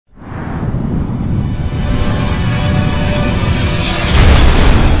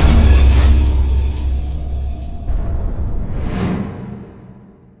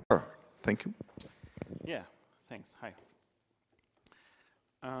Thank you. Yeah, thanks. Hi.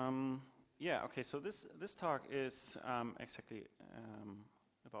 Yeah, okay, so this talk is exactly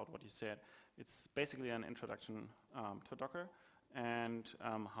about what you said. It's basically an introduction to Docker and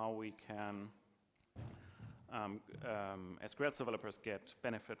how we can, as Grails developers, get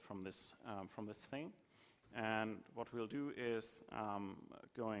benefit from this thing. And what we'll do is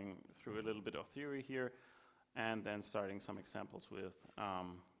going through a little bit of theory here, and then starting some examples with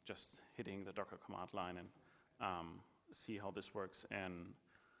just hitting the Docker command line and see how this works in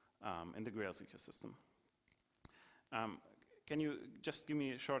the Grails ecosystem. Can you just give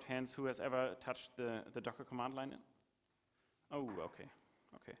me a short hands who has ever touched the Docker command line? Oh, okay,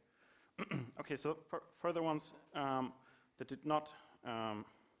 okay. Okay, so for the ones that did not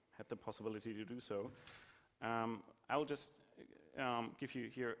have the possibility to do so, I'll just give you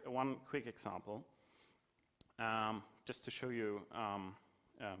here one quick example, just to show you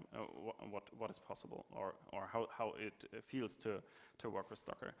what is possible, or how it feels to work with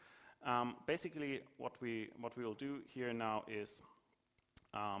Docker. Basically, what we will do here now is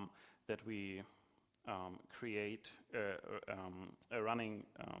that we create a running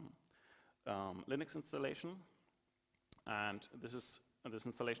Linux installation, and this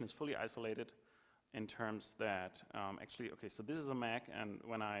installation is fully isolated in terms that actually, okay, so this is a Mac, and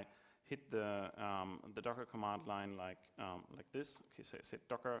when I hit the Docker command line like this, okay, so I say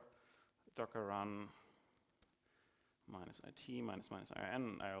Docker run -it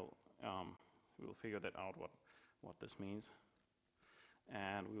 -in, we will figure that out what this means,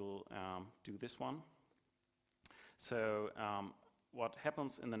 and we will do this one. So what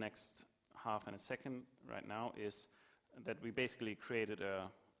happens in the next half and a second right now is that we basically created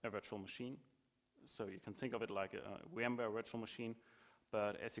a virtual machine. So you can think of it like a VMware virtual machine,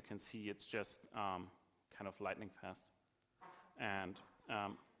 but as you can see, it's just kind of lightning fast. And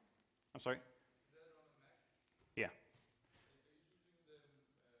I'm sorry? Is that on a Mac? Yeah. Are you using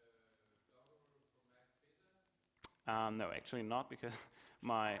the Docker for Mac beta? No, actually not, because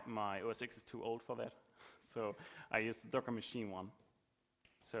my OS X is too old for that. So I use the Docker machine one.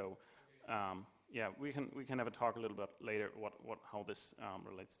 So yeah, we can have a talk a little bit later how this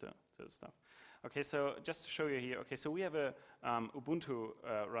relates to this stuff. Okay, so just to show you here, okay, so we have a Ubuntu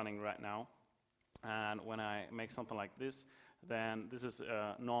running right now, and when I make something like this, then this is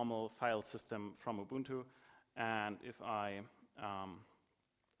a normal file system from Ubuntu, and if I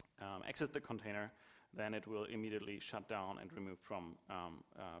exit the container, then it will immediately shut down and remove from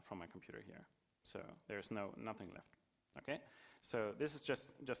my computer here. So there's nothing left. Okay, so this is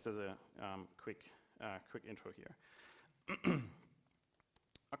just as a quick intro here.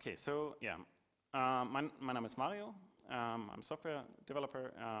 Okay, so yeah. My name is Mario. I'm a software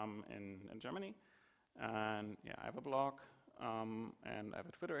developer in Germany, and yeah, I have a blog and I have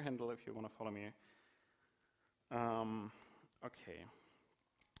a Twitter handle if you want to follow me. Okay,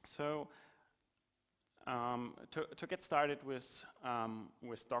 so to get started with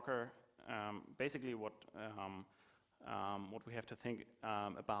Docker, basically what we have to think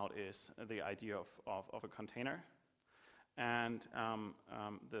about is the idea of a container. And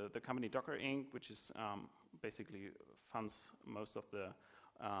the company Docker Inc., which is basically funds most of the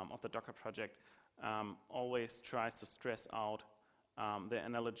Docker project, always tries to stress out the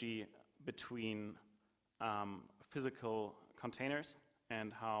analogy between physical containers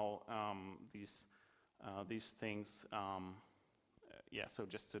and how these things, yeah. So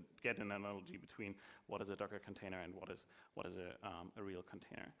just to get an analogy between what is a Docker container and what is a real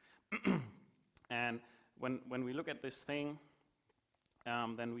container, and when we look at this thing,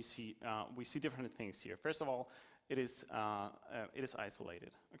 then we see different things here. First of all, it is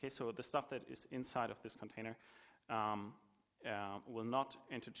isolated. Okay, so the stuff that is inside of this container will not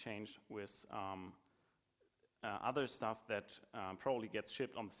interchange with other stuff that probably gets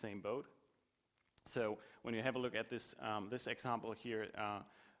shipped on the same boat. So when you have a look at this this example here,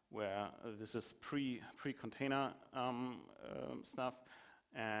 where this is pre-container stuff.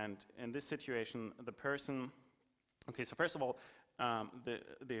 And in this situation, the person, okay, so first of all,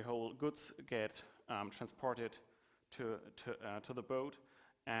 the whole goods get transported to the boat,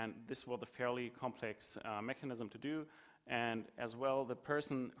 and this was a fairly complex mechanism to do. And as well, the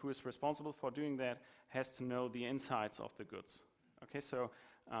person who is responsible for doing that has to know the insides of the goods. Okay, so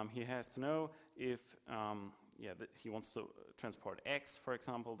he has to know if he wants to transport X, for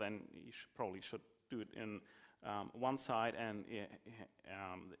example, then he probably should do it in one side, and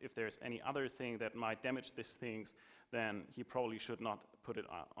if there's any other thing that might damage these things, then he probably should not put it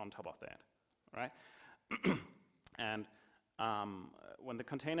on top of that, right? And when the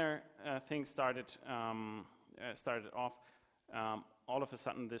container thing started off, all of a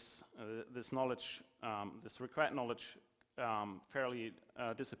sudden this knowledge, this required knowledge, fairly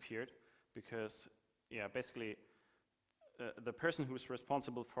disappeared, because basically the person who's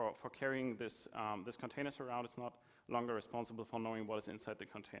responsible for carrying this containers around is not longer responsible for knowing what is inside the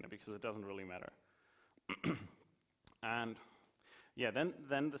container, because it doesn't really matter. And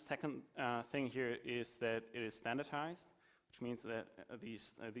then the second thing here is that it is standardized, which means that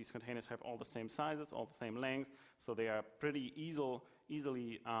these containers have all the same sizes, all the same lengths, so they are pretty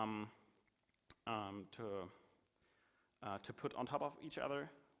easily to put on top of each other,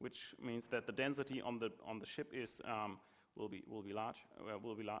 which means that the density on the ship is will be large.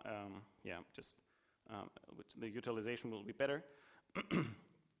 The utilization will be better.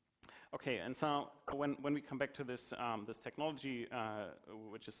 Okay, and so when we come back to this this technology,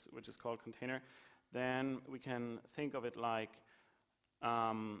 which is called container, then we can think of it like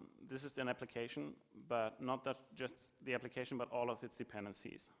this is an application, but not that just the application, but all of its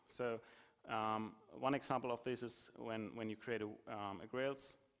dependencies. So one example of this is when you create a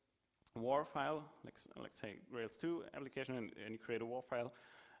Grails WAR file, let's say Grails 2 application, and you create a WAR file,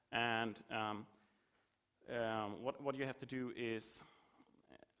 and what you have to do is,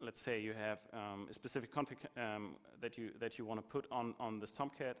 let's say you have a specific config that you want to put on this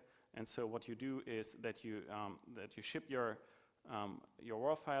Tomcat, and so what you do is that you ship your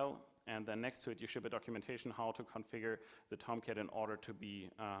WAR file, and then next to it you ship a documentation how to configure the Tomcat in order to be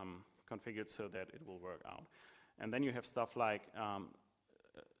configured so that it will work out. And then you have stuff like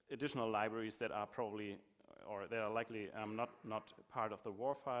additional libraries that are probably, or that are likely not part of the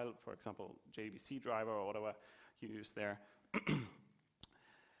WAR file, for example, JDBC driver or whatever you use there.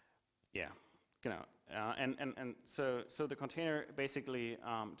 Yeah, you know, and so the container basically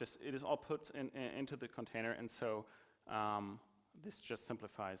just, it is all put into the container, and so this just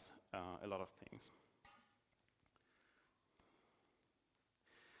simplifies a lot of things.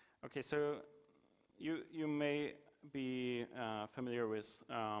 Okay, so you may be familiar with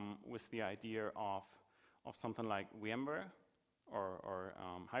the idea of something like VMware or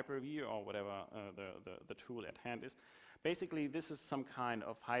Hyper-V or whatever the tool at hand is. Basically, this is some kind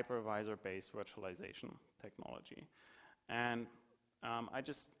of hypervisor-based virtualization technology. And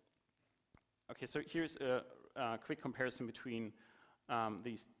okay, so here's a quick comparison between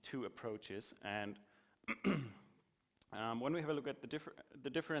these two approaches. And when we have a look at the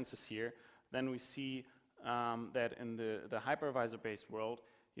differences here, then we see that in the hypervisor-based world,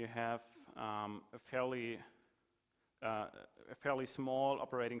 you have a fairly small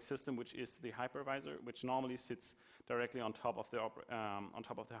operating system, which is the hypervisor, which normally sits directly on top of the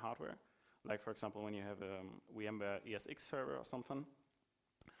hardware. Like, for example, when you have a VMware ESX server or something.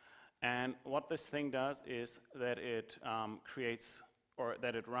 And what this thing does is that it creates, or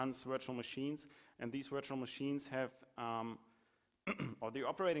that it runs virtual machines, and these virtual machines have, or the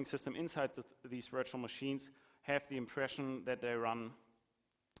operating system inside these virtual machines have the impression that they run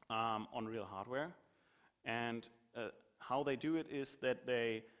on real hardware. And how they do it is that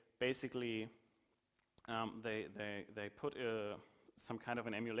they basically they put some kind of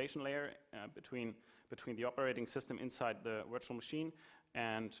an emulation layer between the operating system inside the virtual machine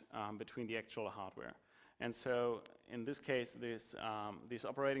and between the actual hardware. And so in this case, these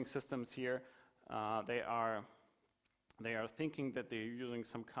operating systems here, they are thinking that they're using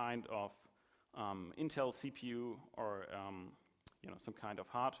some kind of Intel CPU or some kind of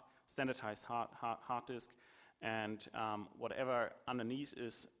standardized hard disk, and whatever underneath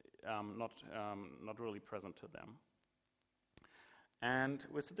is not really present to them. And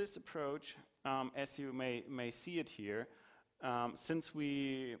with this approach, as you may see it here, since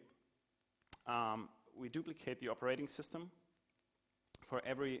we duplicate the operating system for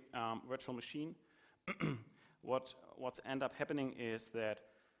every virtual machine, what's end up happening is that,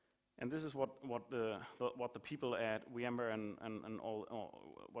 and this is what the people at VMware and all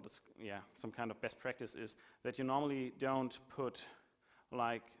what is some kind of best practice is, that you normally don't put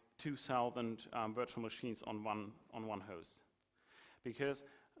like 2,000 virtual machines on one host, because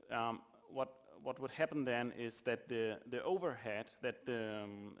what would happen then is that the overhead that the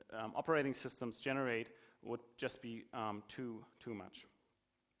operating systems generate would just be too much.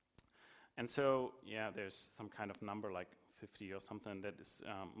 And so there's some kind of number like 50 or something that is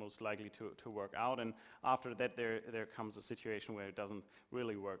most likely to work out, and after that there comes a situation where it doesn't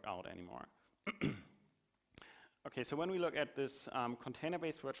really work out anymore. Okay, so when we look at this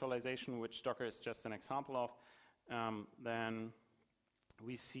container-based virtualization, which Docker is just an example of, then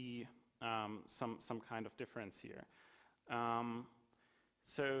we see some kind of difference here.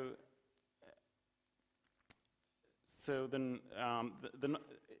 So then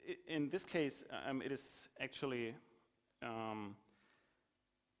in this case, it is actually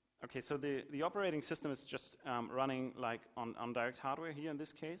Okay, so the operating system is just running like on direct hardware here in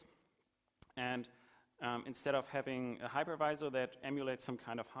this case. And instead of having a hypervisor that emulates some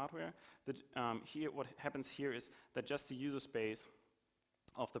kind of hardware, here what happens here is that just the user space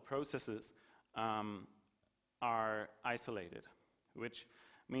of the processes are isolated, which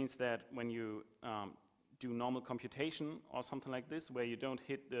means that when you do normal computation or something like this, where you don't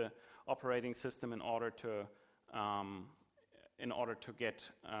hit the operating system in order to get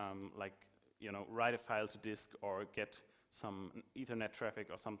like, you know, write a file to disk or get some Ethernet traffic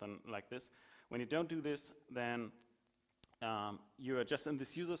or something like this. When you don't do this, then you are just in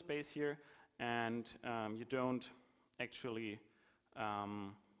this user space here, and you don't actually,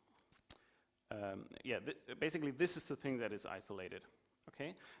 basically this is the thing that is isolated.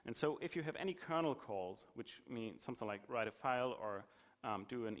 Okay, and so if you have any kernel calls, which means something like write a file or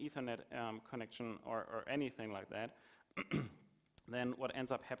do an Ethernet connection or anything like that, then what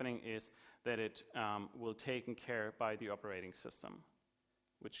ends up happening is that it will taken care by the operating system,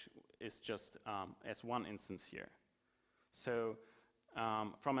 which is just as one instance here. So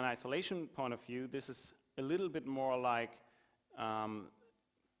from an isolation point of view, this is a little bit more like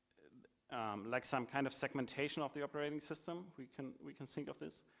some kind of segmentation of the operating system. We can think of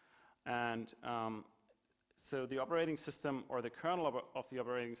this, and so the operating system or the kernel of the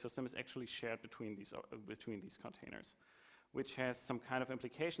operating system is actually shared between these containers, which has some kind of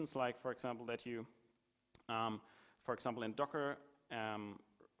implications, like, for example, that you, for example, in Docker,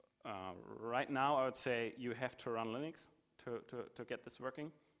 right now I would say you have to run Linux to get this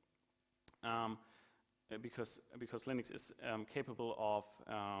working, because Linux is capable of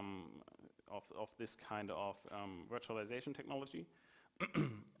this kind of virtualization technology.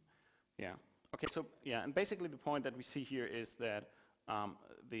 Yeah. Okay. So yeah, and basically the point that we see here is that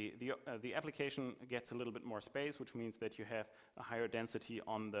the application gets a little bit more space, which means that you have a higher density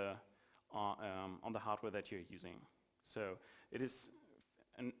on the hardware that you're using. So it is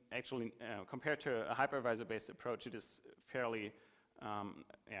actually compared to a hypervisor-based approach, it is fairly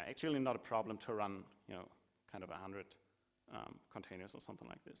actually not a problem to run, you know, kind of 100 containers or something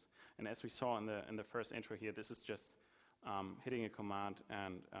like this. And as we saw in the first intro here, this is just hitting a command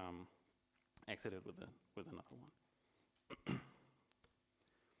and exit it with another one.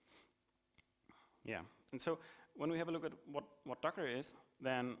 Yeah, and so when we have a look at what Docker is,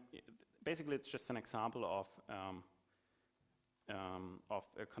 then basically it's just an example of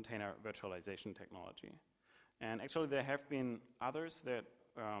a container virtualization technology. And actually there have been others that,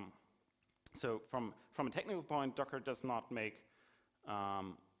 so from a technical point, Docker does not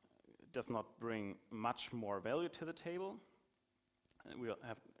bring much more value to the table. We'll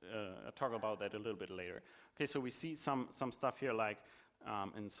have talk about that a little bit later. Okay, so we see some stuff here, like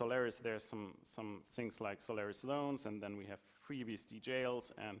in Solaris there's some things like Solaris zones, and then we have FreeBSD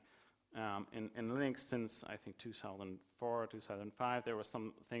jails, and in Linux since I think 2004, 2005, there was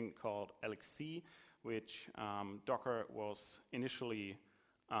something called LXC, which Docker was initially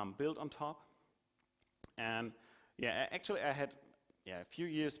built on top. And yeah, actually I had, a few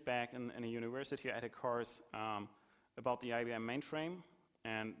years back in a university, I had a course about the IBM mainframe,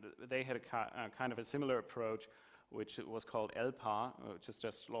 and they had a kind of a similar approach, which was called LPAR, which is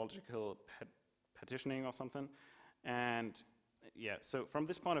just logical partitioning or something. And yeah, so from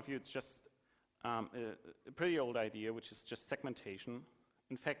this point of view, it's just a pretty old idea, which is just segmentation.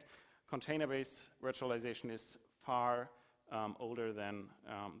 In fact, container-based virtualization is far older than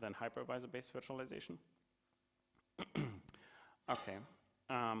hypervisor-based virtualization. Okay.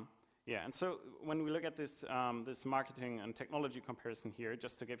 Yeah, and so when we look at this this marketing and technology comparison here,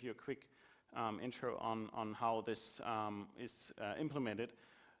 just to give you a quick intro on how this is implemented,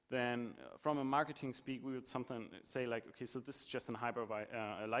 then from a marketing speak, we would say like, okay, so this is just a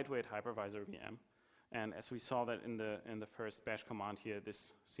lightweight hypervisor VM, and as we saw that in the first bash command here,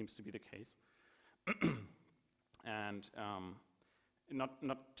 this seems to be the case, and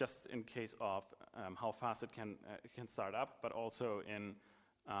not just in case of how fast it can start up, but also in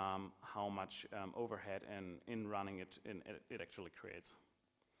how much overhead and in running it actually creates.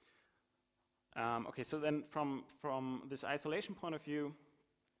 Okay, so then from this isolation point of view,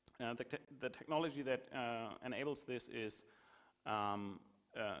 the technology that enables this is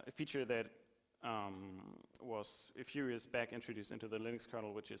a feature that was a few years back introduced into the Linux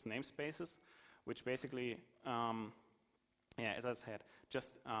kernel, which is namespaces, which basically, as I said,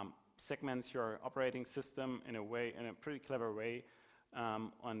 just segments your operating system in a pretty clever way.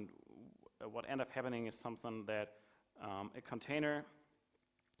 And what ends up happening is something that a container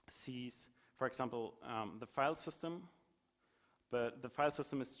sees, for example, the file system, but the file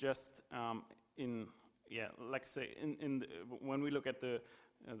system is just when we look at the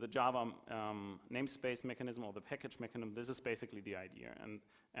the Java namespace mechanism or the package mechanism. This is basically the idea,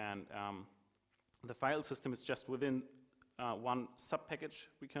 and the file system is just within one subpackage,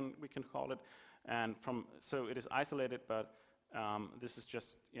 we can call it, and so it is isolated, but this is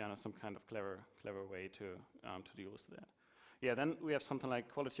just some kind of clever way to deal with that. Yeah, then we have something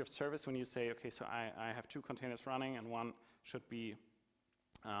like quality of service when you say, okay, so I have 2 containers running and one should be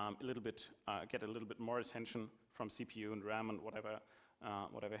get a little bit more attention from CPU and RAM and whatever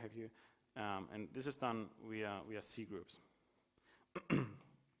have you, and this is done via C groups.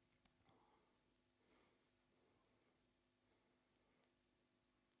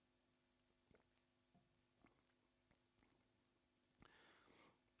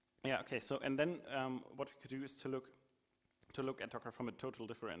 Yeah. Okay. So and then what we could do is to look at Docker from a total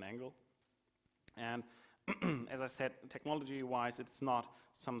different angle, and as I said, technology-wise, it's not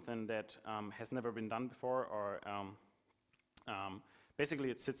something that has never been done before, or basically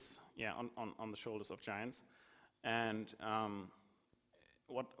it sits on the shoulders of giants. And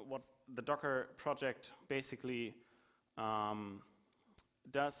what the Docker project basically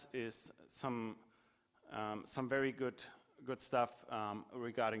does is some very good stuff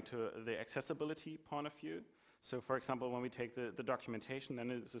regarding to the accessibility point of view. So for example, when we take the documentation, then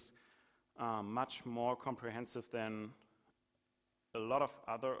this is much more comprehensive than a lot of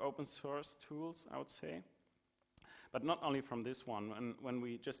other open source tools, I would say. But not only from this one. When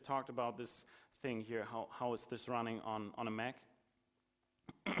we just talked about this thing here, how is this running on a Mac?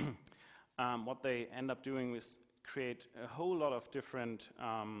 What they end up doing is create a whole lot of different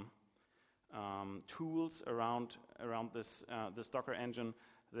tools around this Docker engine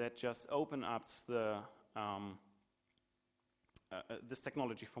that just open up this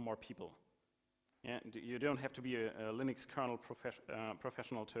technology for more people. Yeah, you don't have to be a Linux kernel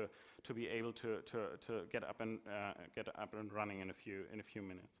professional to be able to get up and running in a few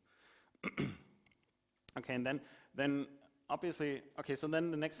minutes. Okay, and then obviously, okay, so then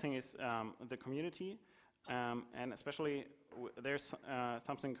the next thing is the community, and especially there's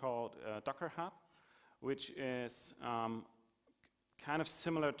something called Docker Hub, which is kind of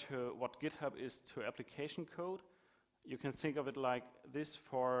similar to what GitHub is to application code. You can think of it like this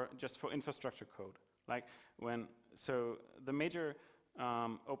just for infrastructure code. Like so the major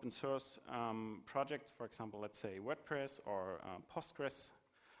open source projects, for example, let's say WordPress or Postgres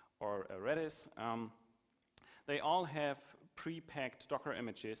or Redis, they all have pre-packed Docker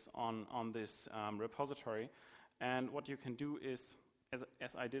images on this repository. And what you can do is,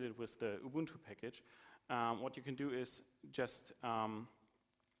 as I did it with the Ubuntu package, what you can do is just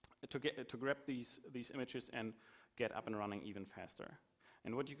to grab these images and get up and running even faster.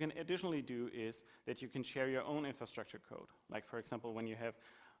 And what you can additionally do is that you can share your own infrastructure code. Like for example, when you have,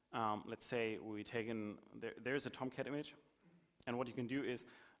 let's say there's a Tomcat image, and what you can do is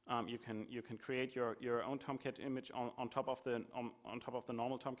you can create your own Tomcat image on top of the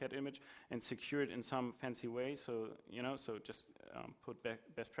normal Tomcat image and secure it in some fancy way. So so just put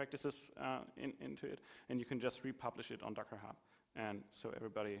best practices into it, and you can just republish it on Docker Hub, and so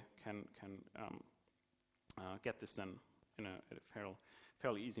everybody can get this done in a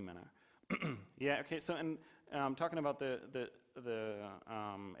fairly easy manner. Yeah. Okay. So and talking about the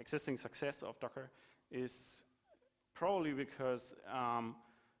existing success of Docker is probably because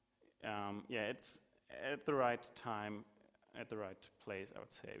it's at the right time, at the right place, I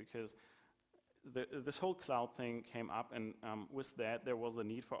would say, because this whole cloud thing came up, and with that there was the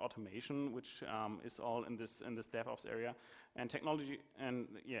need for automation, which is all in this DevOps area, and technology, and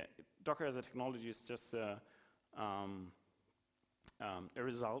Docker as a technology is just a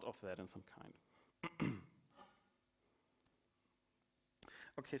result of that in some kind.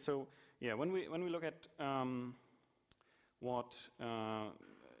 Okay, so when we look at what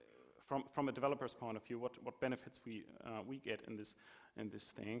from a developer's point of view, what benefits we get in this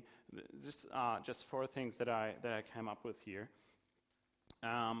thing, this are just 4 things that I came up with here.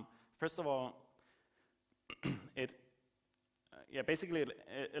 First of all, it basically it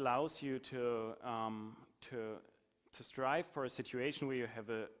allows you to strive for a situation where you have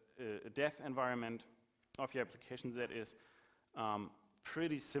a dev environment of your applications that is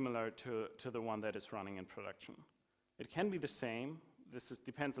pretty similar to the one that is running in production. It can be the same. This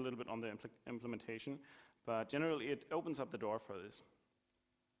depends a little bit on the implementation, but generally it opens up the door for this.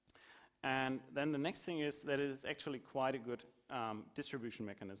 And then the next thing is that it is actually quite a good distribution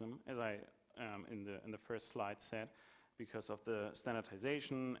mechanism, as I in the first slide said, because of the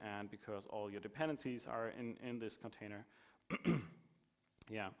standardization and because all your dependencies are in this container.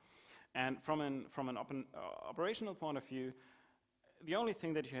 Yeah, and from an operational point of view, the only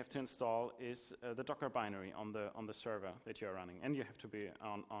thing that you have to install is the Docker binary on the server that you're running, and you have to be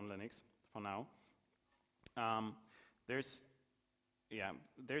on Linux for now. There's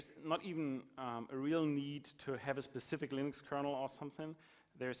not even a real need to have a specific Linux kernel or something.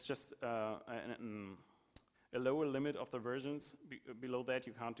 There's just a lower limit of the versions. Below that,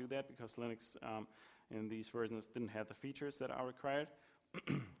 you can't do that because Linux in these versions didn't have the features that are required.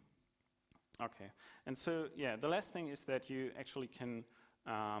 Okay, and so yeah, the last thing is that you actually can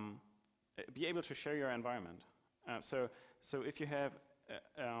be able to share your environment. So if you have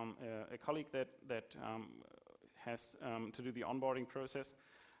a colleague that has to do the onboarding process,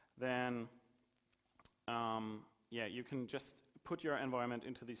 then yeah, you can just put your environment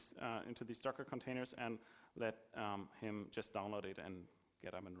into these Docker containers and let him just download it and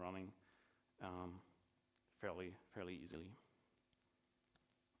get up and running fairly easily.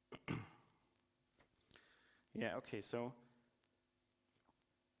 Yeah, okay, so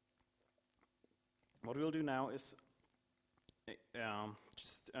what we'll do now is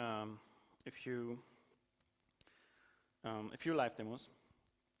just a few live demos,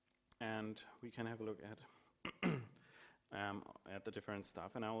 and we can have a look at the different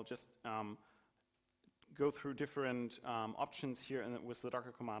stuff, and I will just go through different options here with the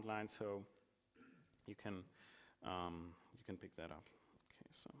Docker command line, so you can pick that up. Okay,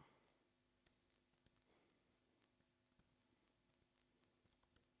 so.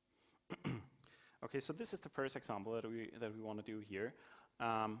 Okay, so this is the first example that we want to do here.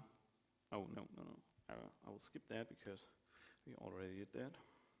 Oh no, I will skip that because we already did that.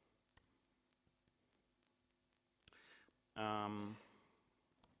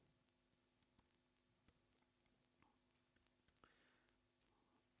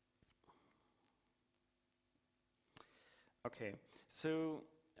 Okay, so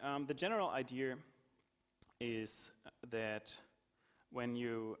the general idea is that when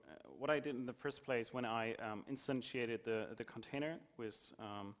you, what I did in the first place when I instantiated the container with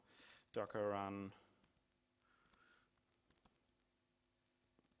docker run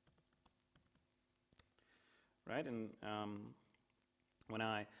right, and when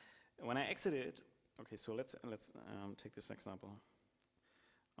I exited, okay, so let's take this example.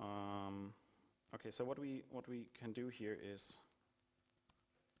 Okay, so what we can do here is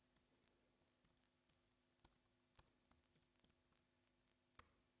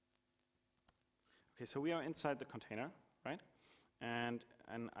okay, so we are inside the container, right? And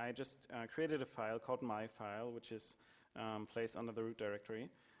I just created a file called my file, which is placed under the root directory,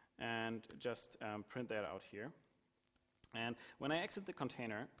 and just print that out here. And when I exit the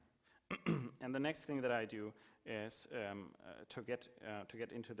container, and the next thing that I do is to get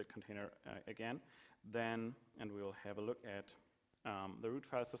into the container again, then, and we'll have a look at the root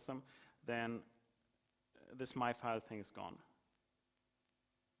file system, then this my file thing is gone.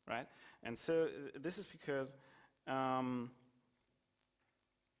 Right, and so this is because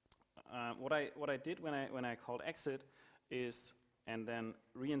what I did when I called exit is and then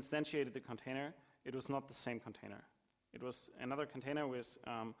reinstantiated the container. It was not the same container. It was another container with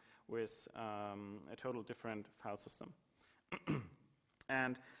a total different file system.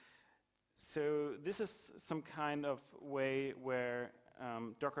 And so this is some kind of way where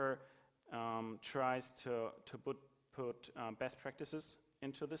Docker tries to put best practices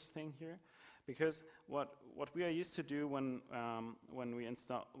into this thing here, because what we are used to do when we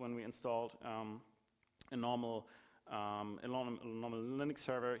installed a normal Linux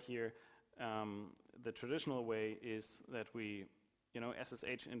server here, the traditional way is that we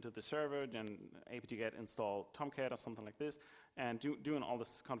SSH into the server, then apt-get install Tomcat or something like this, and doing all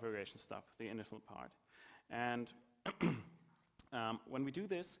this configuration stuff, the initial part. And when we do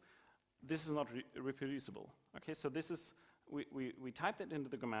this is not reproducible. Okay, so this is we typed it into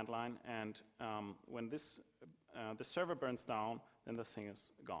the command line, and when the server burns down, then the thing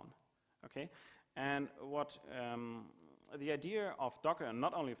is gone. Okay, and what the idea of Docker, and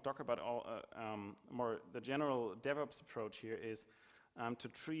not only of Docker, but all more the general DevOps approach here is to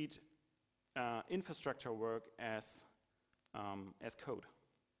treat infrastructure work as code,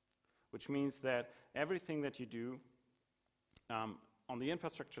 which means that everything that you do on the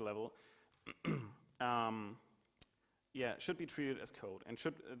infrastructure level should be treated as code, and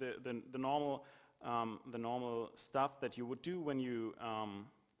should the normal stuff that you would do when you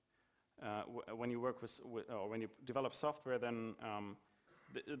work with or when you develop software, then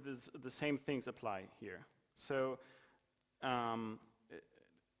the same things apply here. So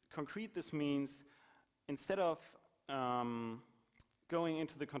concrete, this means instead of going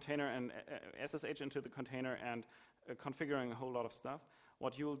into the container and SSH into the container and configuring a whole lot of stuff,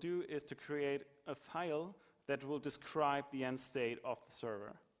 what you will do is to create a file that will describe the end state of the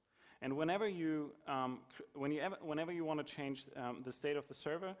server. And whenever you whenever you want to change the state of the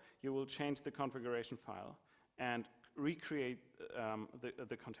server, you will change the configuration file and recreate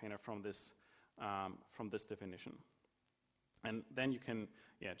the container from this definition. And then you can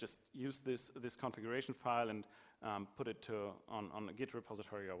just use this configuration file and put it on a Git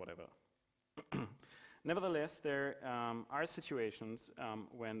repository or whatever. Nevertheless, there are situations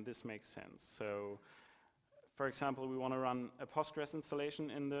when this makes sense. So, for example, we want to run a Postgres installation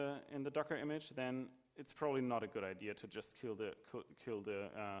in the Docker image, then it's probably not a good idea to just kill the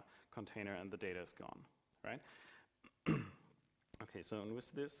container and the data is gone, right? Okay, so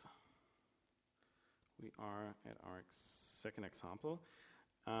with this, we are at our second example.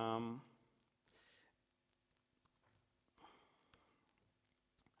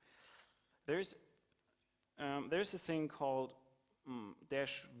 There's this thing called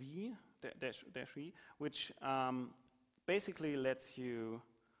 -v, which basically lets you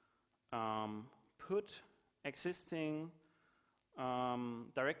put existing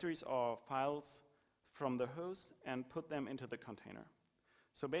directories or files from the host and put them into the container.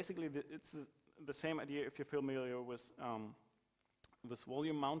 So basically, it's the same idea. If you're familiar with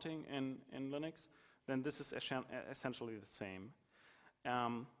volume mounting in Linux, then this is essentially the same.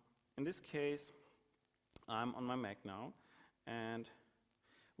 In this case, I'm on my Mac now, and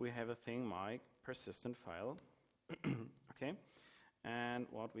we have a thing, my persistent file. Okay, and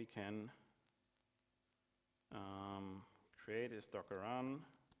what we can create is docker run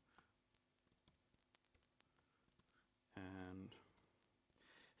and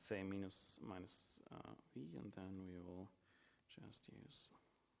say minus v, and then we will just use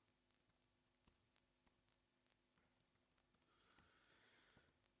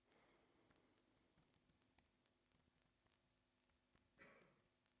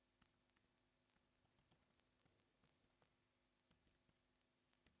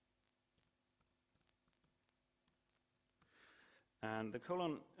and the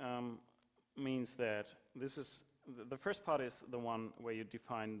colon means that this is the first part is the one where you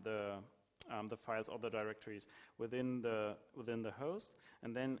define the files or the directories within the host,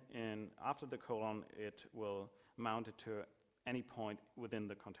 and then after the colon it will mount it to any point within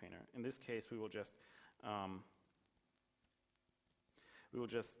the container. In this case, we will just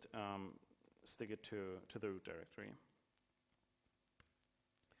stick it to the root directory.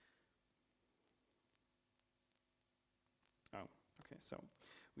 Oh, okay. So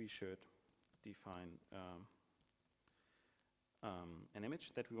we should define an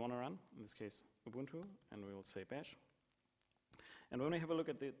image that we want to run, in this case Ubuntu, and we will say bash. And when we have a look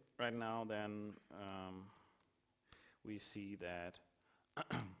at it right now, then we see that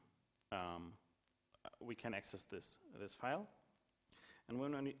we can access this file. And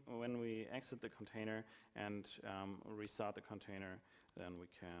when we exit the container and restart the container, then we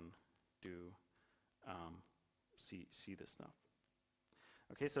can do see this stuff.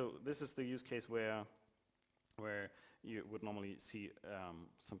 Okay, so this is the use case where you would normally see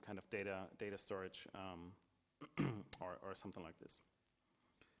some kind of data storage or something like this.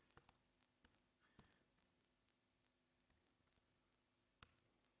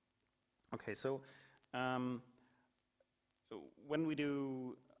 Okay, so when we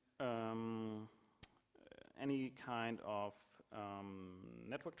do any kind of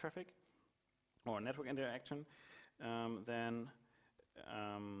network traffic or network interaction, then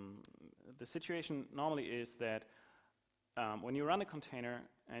the situation normally is that when you run a container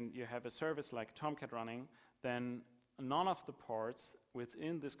and you have a service like Tomcat running, then none of the ports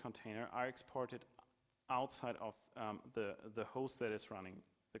within this container are exported outside of the host that is running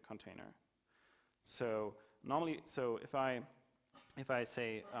the container. So normally, if I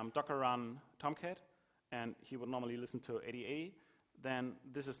say docker run Tomcat, and he would normally listen to 8080, then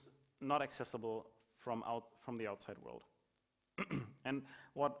this is not accessible from the outside world. And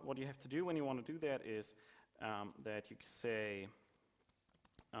what you have to do when you want to do that is that you say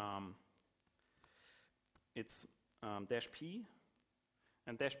it's -p,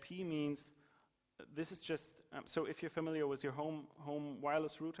 and -p means this is just so if you're familiar with your home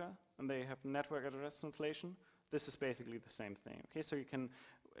wireless router and they have network address translation, this is basically the same thing. Okay, so you can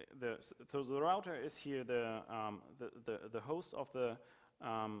so the router is here the host of the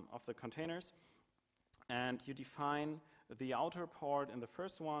containers, and you define the outer port in the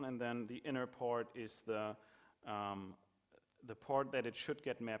first one, and then the inner port is the port that it should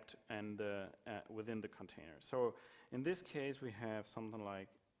get mapped and within the container. So in this case, we have something like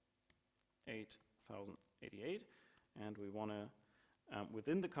 8088, and we want to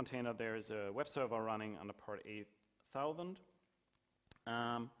within the container there is a web server running on the port 8000,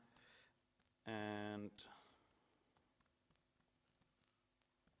 and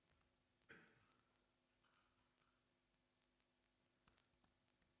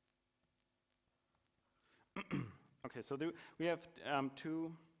Okay, so we have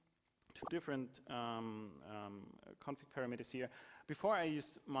two different config parameters here. Before I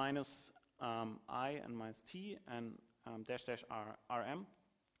used minus I and minus T and dash dash RM.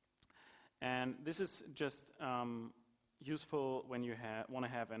 And this is just useful when you want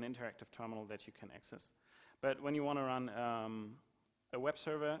to have an interactive terminal that you can access. But when you want to run a web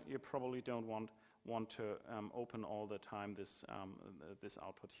server, you probably don't want to open all the time this this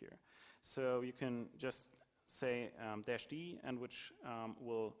output here. So you can just say dash D, and which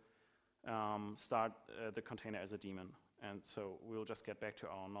will start the container as a daemon. And so we'll just get back to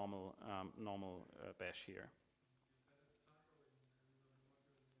our normal bash here.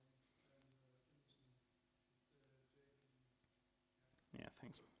 Yeah,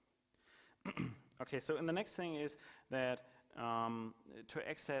 thanks. Okay, so and the next thing is that to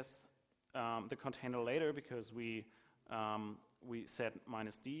access the container later, because we set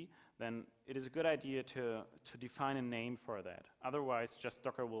minus D, then it is a good idea to define a name for that. Otherwise, just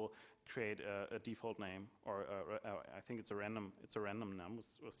Docker will create a default name, or I think it's a random name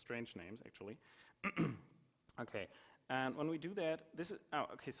with strange names actually. Okay, and when we do that, this is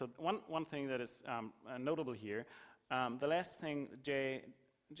okay. So one thing that is notable here, the last thing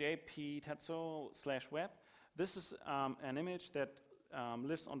jp tatso/web. This is an image that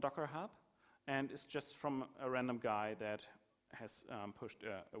lives on Docker Hub, and is just from a random guy that has pushed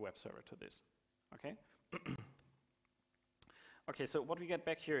a web server to this. Okay. Okay, so what we get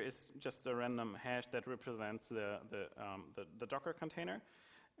back here is just a random hash that represents the Docker container,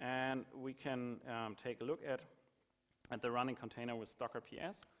 and we can take a look at the running container with Docker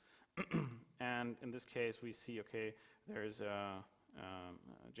PS. And in this case, we see, okay, there's a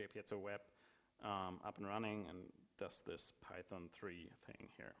jp web up and running and does this Python 3 thing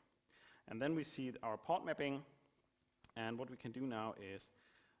here. And then we see our port mapping, and what we can do now is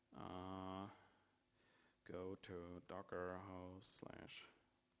go to docker host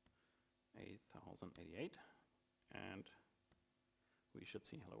 /8088, and we should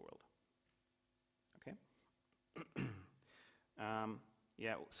see hello world. Okay.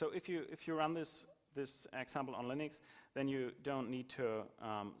 Yeah. So if you run this example on Linux, then you don't need to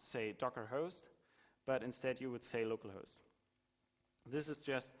say Docker host, but instead you would say localhost. This is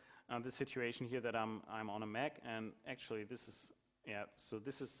just the situation here that I'm on a Mac, and actually this is So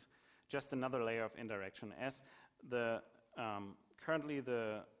this is just another layer of indirection. As the currently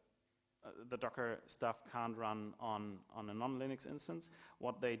the Docker stuff can't run on a non-Linux instance.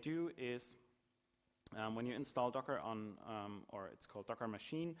 What they do is when you install Docker on, or it's called Docker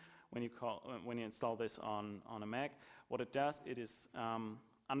machine, when you install this on a Mac, what it does, it is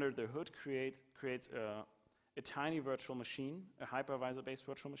under the hood creates a tiny virtual machine, a hypervisor-based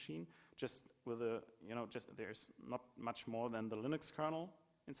virtual machine, just with there's not much more than the Linux kernel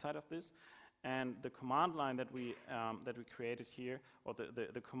inside of this, and the command line that we created here, or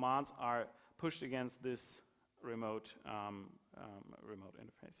the commands are pushed against this remote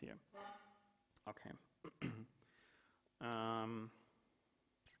interface here. Okay.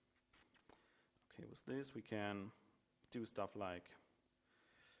 Okay, with this we can do stuff like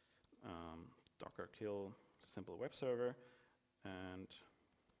docker kill simple web server and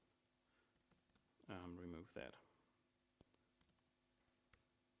remove that.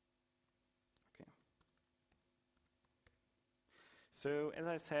 Okay. So as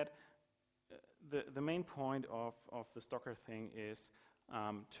I said, the main point of this Docker thing is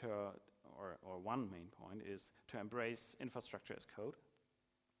one main point is to embrace infrastructure as code,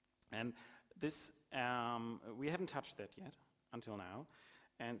 and this we haven't touched that yet until now,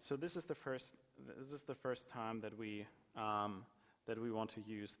 and so this is the first time that we want to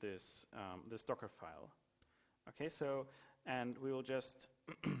use this Docker file. Okay, so and we will just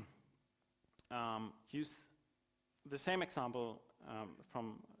use the same example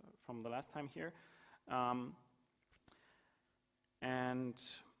from the last time here, and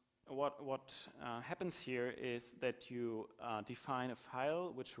what happens here is that you define a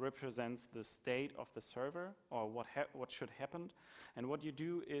file which represents the state of the server, or what should happen, and what you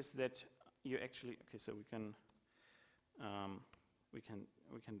do is that you actually so we can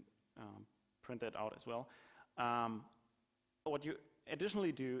print that out as well. What you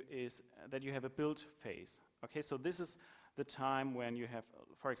additionally do is that you have a build phase. Okay, so this is the time when you have,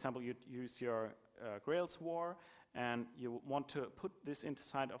 for example, you use your Grails war, and you want to put this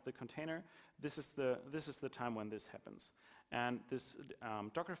inside of the container. This is the time when this happens, and this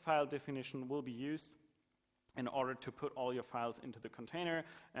Docker file definition will be used in order to put all your files into the container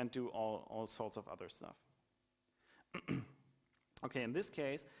and do all sorts of other stuff. Okay, in this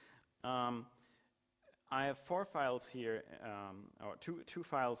case, I have 4 files here, or two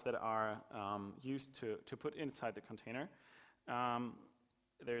files that are used to put inside the container.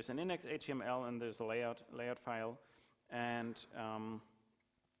 There's an index.html and there's a layout file. And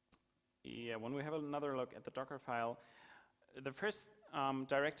yeah, when we have another look at the Docker file, the first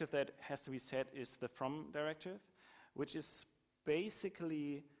directive that has to be set is the from directive, which is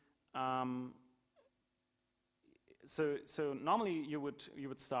basically so normally you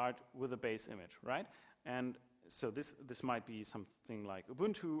would start with a base image, right? And so this might be something like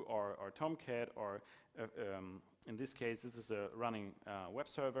Ubuntu or Tomcat, or in this case this is a running web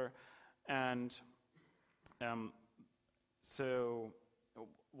server. And so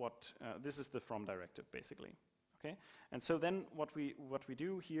what this is the from directive basically. Okay, and so then what we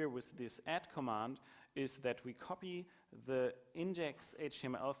do here with this add command is that we copy the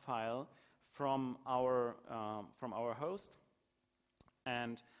index.html file from our host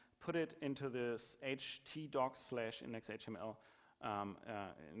and put it into this htdocs/index.html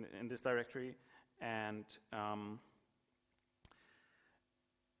in this directory, and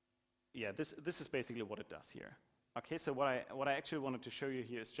yeah, this is basically what it does here. Okay, so what I actually wanted to show you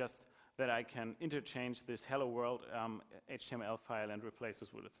here is just that I can interchange this hello world HTML file and replace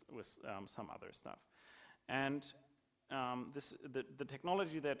this with some other stuff. And the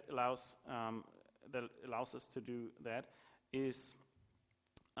technology that allows us to do that is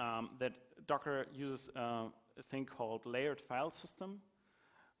that Docker uses a thing called layered file system,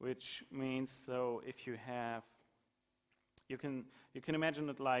 which means, so if you have, you can imagine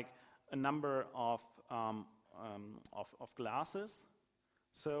it like a number of glasses.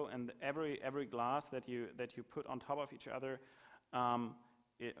 So, and every glass that you put on top of each other,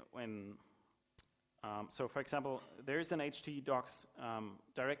 so for example, there is an htdocs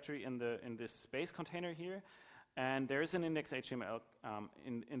directory in this space container here, and there is an index.html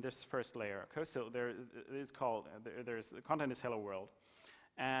in this first layer. Okay, so there's the content is hello world,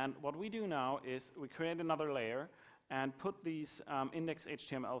 and what we do now is we create another layer and put these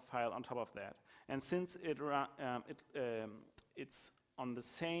index.html file on top of that. And since it's on the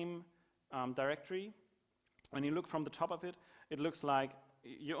same directory, when you look from the top of it, it looks like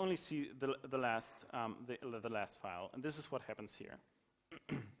you only see the last file, and this is what happens here.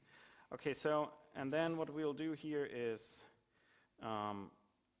 Okay, so and then what we'll do here is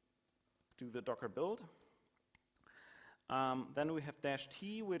do the Docker build. Then we have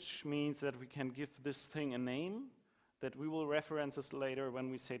 -t, which means that we can give this thing a name that we will reference this later when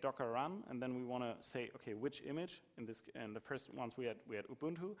we say Docker run, and then we want to say, okay, which image? In the first ones we had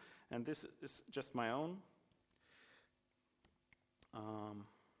Ubuntu, and this is just my own.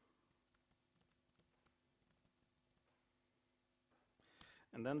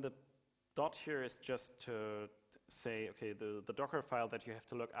 And then the dot here is just to say, okay, the Docker file that you have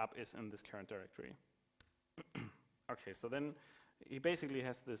to look up is in this current directory. Okay, so then he basically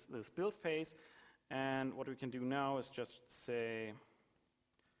has this build phase, and what we can do now is just say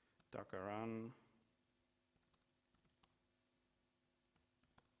Docker run.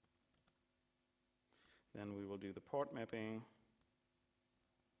 Then we will do the port mapping,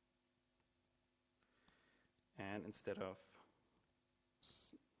 and instead of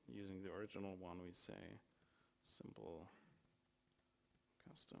using the original one, we say simple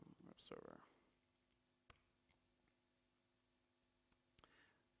custom web server.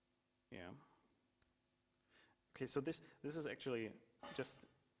 Yeah. Okay, so this is actually just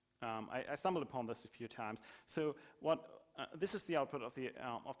I stumbled upon this a few times. So what this is the output of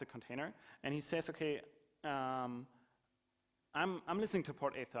the container, and he says, okay, I'm listening to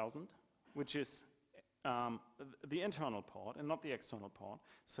port 8000, which is the internal port and not the external port.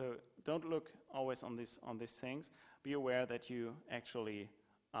 So don't look always on these things. Be aware that you actually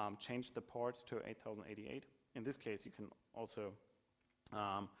change the port to 8088. In this case, you can also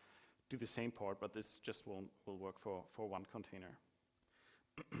do the same port, but this just will work for one container.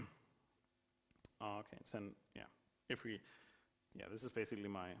 Okay, so then, yeah, this is basically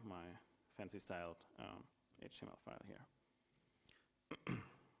my fancy styled HTML file here.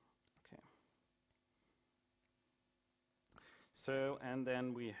 Okay. So, and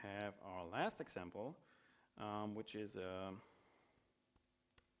then we have our last example, which is a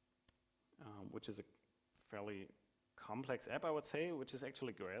fairly complex app, I would say, which is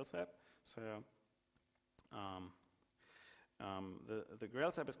actually Grails App. So the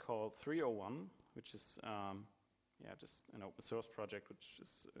Grails App is called 301, which is just an open source project, which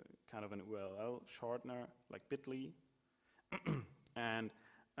is kind of an URL shortener, like bit.ly. And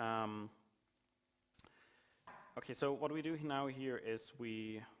okay, so what we do now here is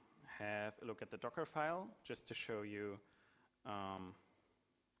we have a look at the Docker file, just to show you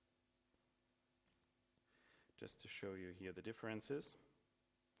just to show you here the differences.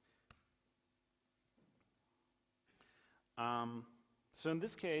 So in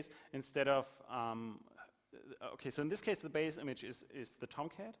this case, instead of so in this case, the base image is the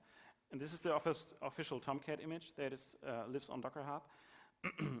Tomcat, and this is the official Tomcat image that is lives on Docker Hub,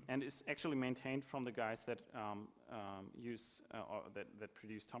 and is actually maintained from the guys that use or that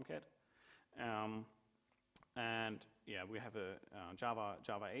produce Tomcat. And yeah, we have a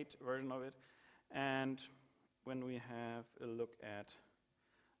Java 8 version of it, and when we have a look at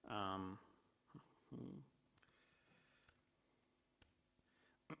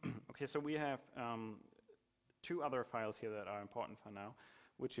okay, so we have two other files here that are important for now,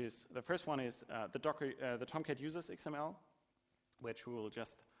 which is the first one is the Tomcat users XML, which we will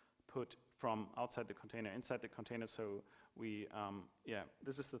just put from outside the container inside the container. So we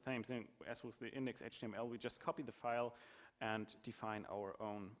this is the same thing as with the index HTML. We just copy the file and define our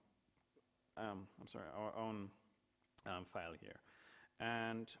own file here.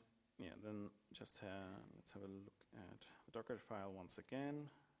 And yeah, then just let's have a look at the Docker file once again.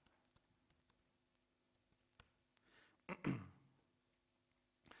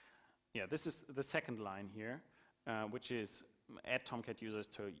 Yeah, this is the second line here, which is add Tomcat users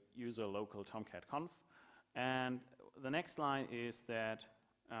to user local Tomcat conf. And the next line is that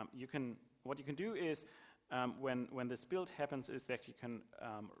what you can do is when this build happens is that you can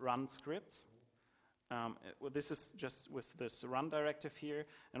run scripts. Well, this is just with this run directive here,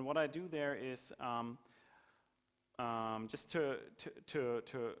 and what I do there is just to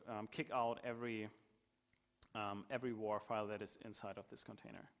kick out every war file that is inside of this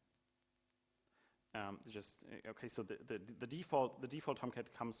container. Okay, so the default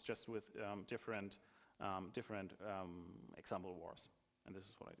Tomcat comes just with different example wars, and this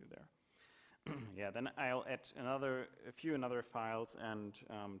is what I do there. Yeah, then I'll add a few files and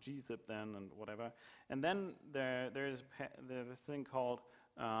gzip then and whatever, and then there's the thing called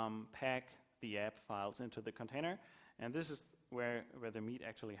pack the app files into the container, and this is where the meat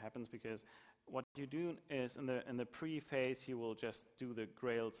actually happens, because what you do is in the pre-phase you will just do the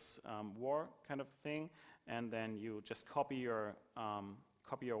Grails war kind of thing, and then you just copy your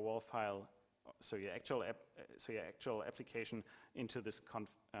war file, so your actual application into this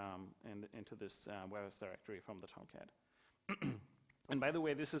into this Grails directory from the Tomcat. And by the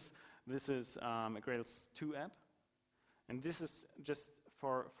way, this is a Grails 2 app, and this is just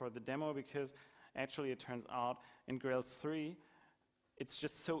for the demo, because actually it turns out in Grails 3 it's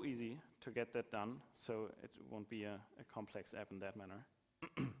just so easy to get that done, so it won't be a complex app in that manner.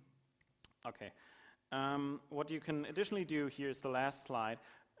 Okay, what you can additionally do here is the last slide.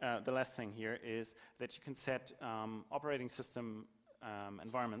 The last thing here is that you can set operating system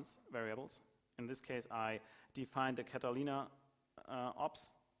environments variables. In this case, I defined the Catalina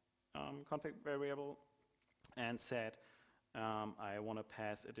ops config variable and said I want to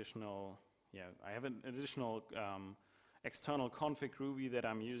pass additional. Yeah, I have an additional external config Ruby that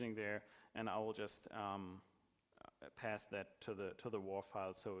I'm using there, and I will just pass that to the war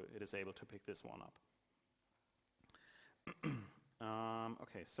file, so it is able to pick this one up.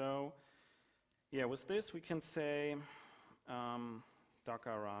 Okay, so yeah, with this we can say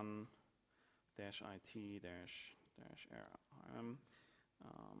docker run -it -rm.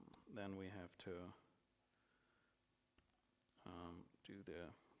 Then we have to do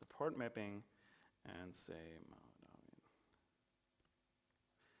the port mapping and say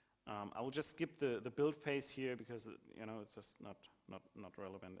I will just skip the build phase here, because it's just not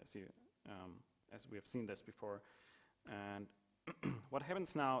relevant as we have seen this before. And what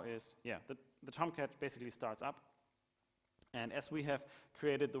happens now is, yeah, the Tomcat basically starts up, and as we have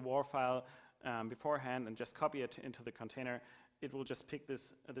created the war file beforehand and just copy it into the container, it will just pick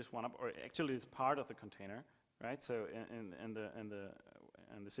this one up, or actually it's part of the container, right? So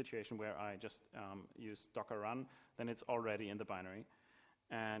in the situation where I just use docker run, then it's already in the binary.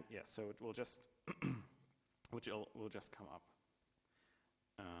 And yeah, so it will just will just come up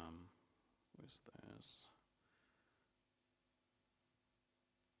with this.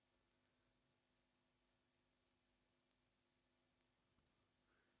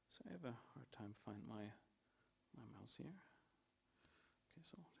 So I have a hard time finding my mouse here. Okay,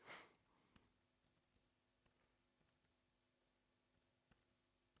 so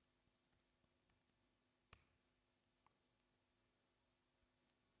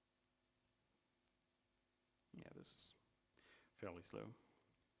yeah, this is fairly slow.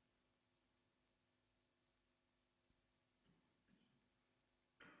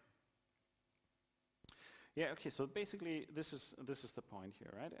 Yeah, okay, so basically this is the point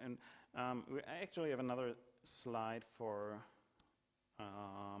here, right? And I actually have another slide for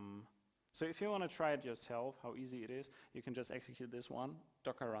So if you want to try it yourself, how easy it is, you can just execute this one,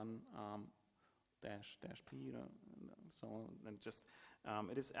 docker run -p, so on, and just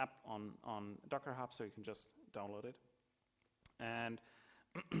it is app on Docker Hub, so you can just download it. And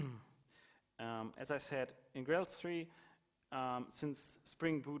as I said, in Grails 3, since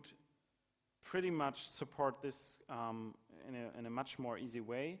Spring Boot pretty much support this in a much more easy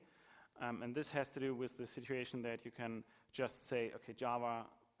way, and this has to do with the situation that you can just say, okay, Java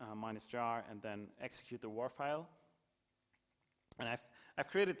 -jar, and then execute the war file. And I've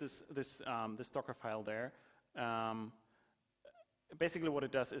created this Docker file there. Basically, what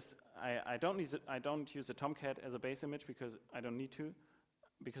it does is I don't use a Tomcat as a base image because I don't need to,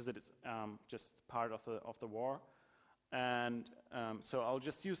 because it is just part of the war. And so I'll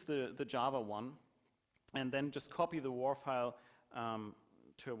just use the Java one, and then just copy the war file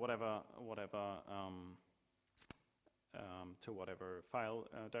to whatever file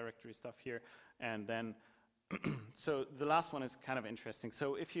directory stuff here, and then so the last one is kind of interesting.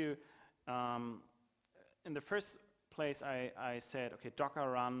 So if you in the first place I said, okay, docker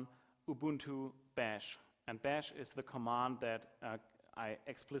run ubuntu bash, and bash is the command that I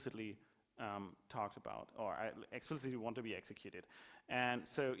explicitly talked about, or I explicitly want to be executed. And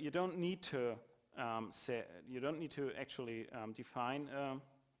so you don't need to actually define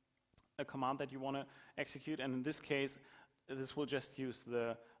a command that you want to execute, and in this case this will just use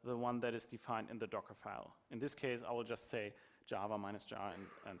the one that is defined in the Docker file. In this case I will just say Java -jar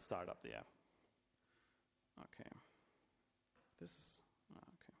and start up the app. Okay, this is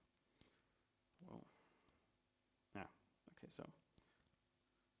okay. Whoa. Yeah. Okay, so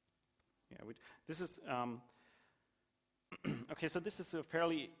yeah, this is okay. So this is a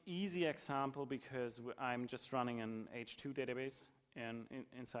fairly easy example because I'm just running an H2 database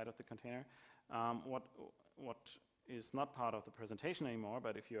inside of the container. What is not part of the presentation anymore,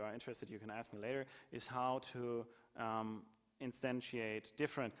 but if you are interested, you can ask me later, is how to instantiate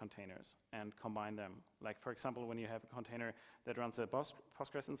different containers and combine them. Like, for example, when you have a container that runs a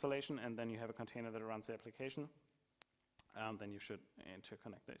Postgres installation and then you have a container that runs the application, then you should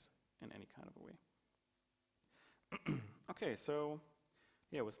interconnect this in any kind of a way. Okay, so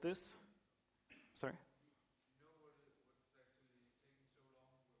yeah, was this? Sorry? You know what's actually taking so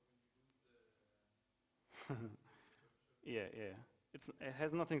long when you do the Yeah. It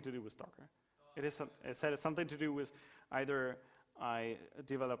has nothing to do with Docker. It had something to do with either I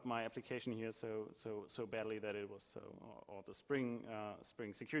developed my application here so badly that it was or the Spring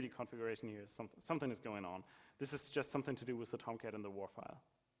security configuration here, something is going on. This is just something to do with the Tomcat and the war file.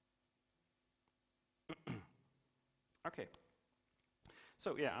 Okay.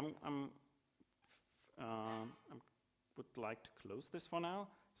 So yeah, I would like to close this for now.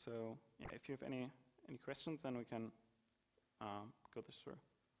 So yeah, if you have any questions, then we can go this through.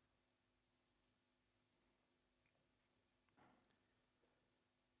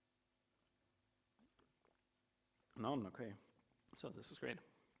 None, okay. So this is great.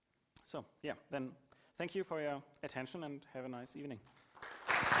 So yeah, then thank you for your attention and have a nice evening.